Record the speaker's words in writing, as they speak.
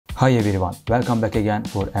Hi everyone, welcome back again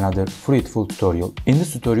for another fruitful tutorial. In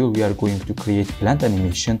this tutorial we are going to create plant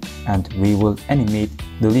animation and we will animate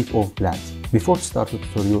the leaf of plant. Before to start the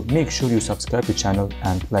tutorial, make sure you subscribe to the channel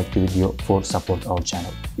and like the video for support our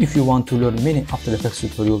channel. If you want to learn many After Effects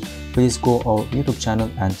tutorial, please go our YouTube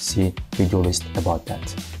channel and see video list about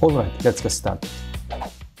that. Alright, let's get started.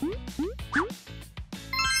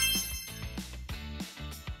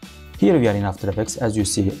 Here we are in After Effects. As you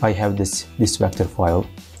see, I have this vector file.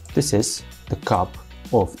 This is the cup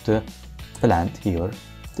of the plant here.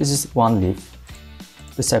 This is one leaf,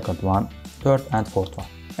 the second one, third and fourth one.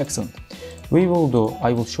 Excellent.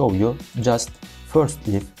 I will show you just first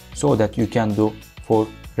leaf so that you can do for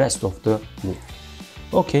rest of the leaf.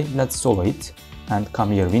 Okay, let's solve it and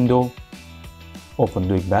come here window, open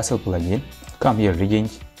the Basil plugin, come here rigging,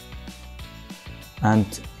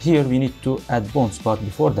 and here we need to add bones, but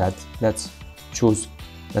before that let's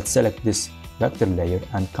select this vector layer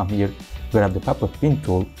and come here, grab the puppet pin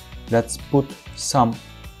tool. Let's put some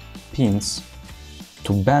pins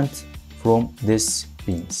to bend from these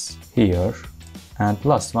pins here and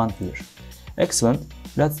plus one here. Excellent.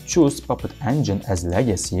 Let's choose puppet engine as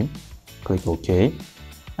legacy, click OK,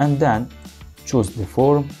 and then choose the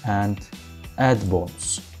form and add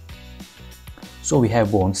bones. So we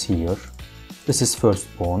have bones here. This is first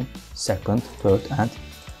bone, second, third and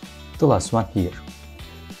the last one here.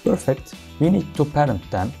 Perfect. We need to parent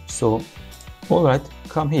them, so alright,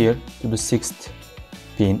 come here to the sixth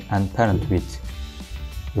pin and parent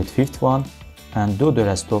with fifth one and do the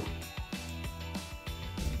rest of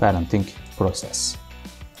parenting process.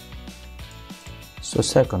 So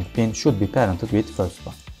second pin should be parented with first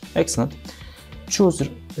one. Excellent. Choose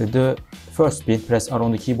the first pin, press R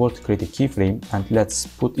on the keyboard, create a keyframe and let's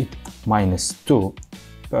put it -2.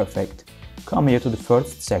 Perfect. Come here to the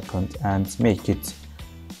first, second and make it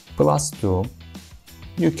 +2.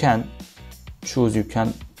 You can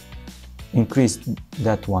increase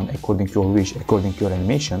that one according to your wish, according to your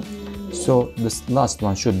animation. So this last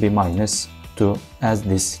one should be -2 as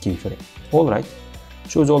this keyframe. Alright,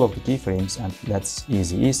 choose all of the keyframes and that's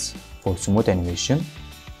easy for smooth animation.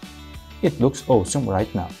 It looks awesome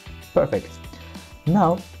right now. Perfect.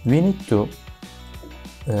 Now we need to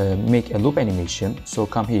make a loop animation. So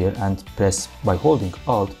come here and press, by holding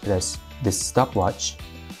Alt, press this stopwatch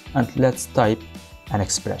and let's type an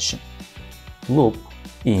expression. Loop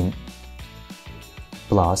in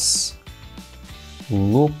plus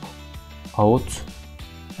loop out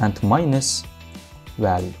and minus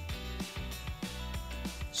value.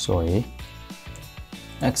 Sorry.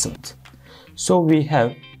 Excellent. So we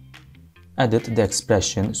have added the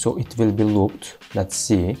expression, so it will be looped. Let's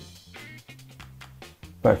see.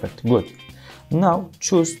 Perfect. Good. Now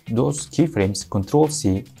choose those keyframes, Ctrl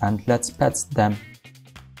C, and let's paste them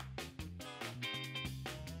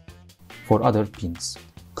for other pins.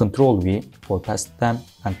 Ctrl V for paste them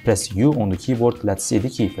and press U on the keyboard. Let's see the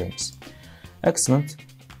keyframes. Excellent.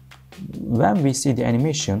 When we see the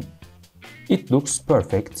animation, it looks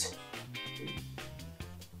perfect.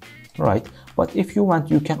 Right, but if you want,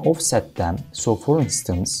 you can offset them. So for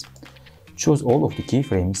instance, choose all of the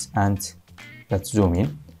keyframes and let's zoom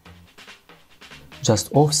in.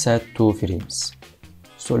 Just offset 2 frames.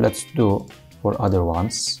 So let's do for other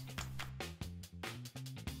ones.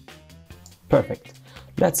 Perfect.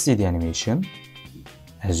 Let's see the animation.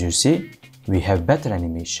 As you see, we have better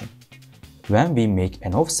animation. When we make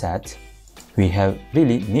an offset, we have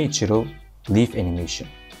really natural leaf animation,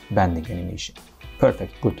 bending animation.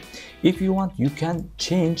 Perfect, good. If you want, you can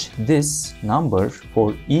change this number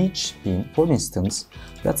for each pin. For instance,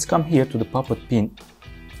 let's come here to the puppet pin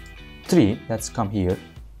 3. Let's come here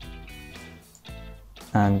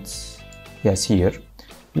and yes, here.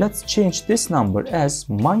 Let's change this number as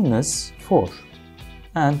 -4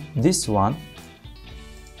 and this one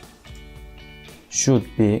should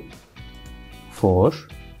be 4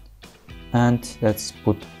 and let's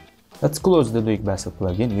close the Basil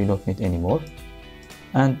plugin. We don't need anymore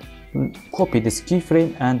and copy this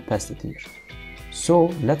keyframe and paste it here.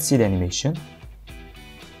 So let's see the animation.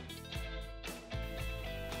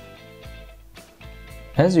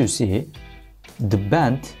 As you see, the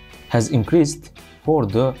bend has increased for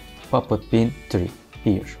the puppet pin 3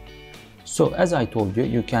 here. So as I told you,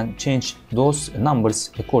 you can change those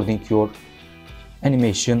numbers according to your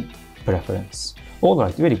animation preference.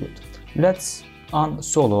 Alright, very good. Let's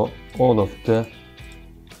unsolo all of the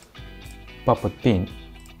puppet pin.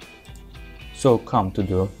 So come to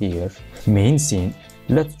the here main scene.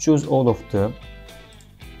 Let's choose all of the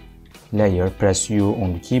layer, press U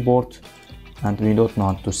on the keyboard and we don't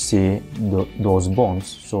want to see those bones,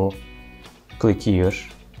 so click here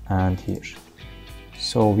and here.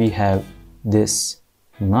 So we have this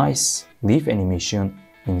nice leaf animation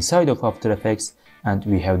inside of After Effects, and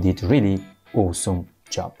we have did really awesome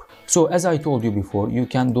job. So as I told you before, you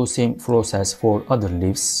can do same process for other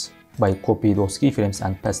leaves by copy those keyframes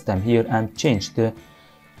and paste them here and change the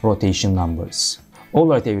rotation numbers.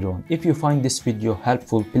 Alright everyone, if you find this video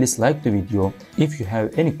helpful, please like the video. If you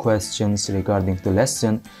have any questions regarding the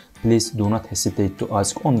lesson, please do not hesitate to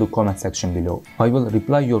ask on the comment section below. I will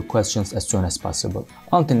reply your questions as soon as possible.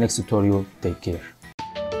 Until next tutorial, take care.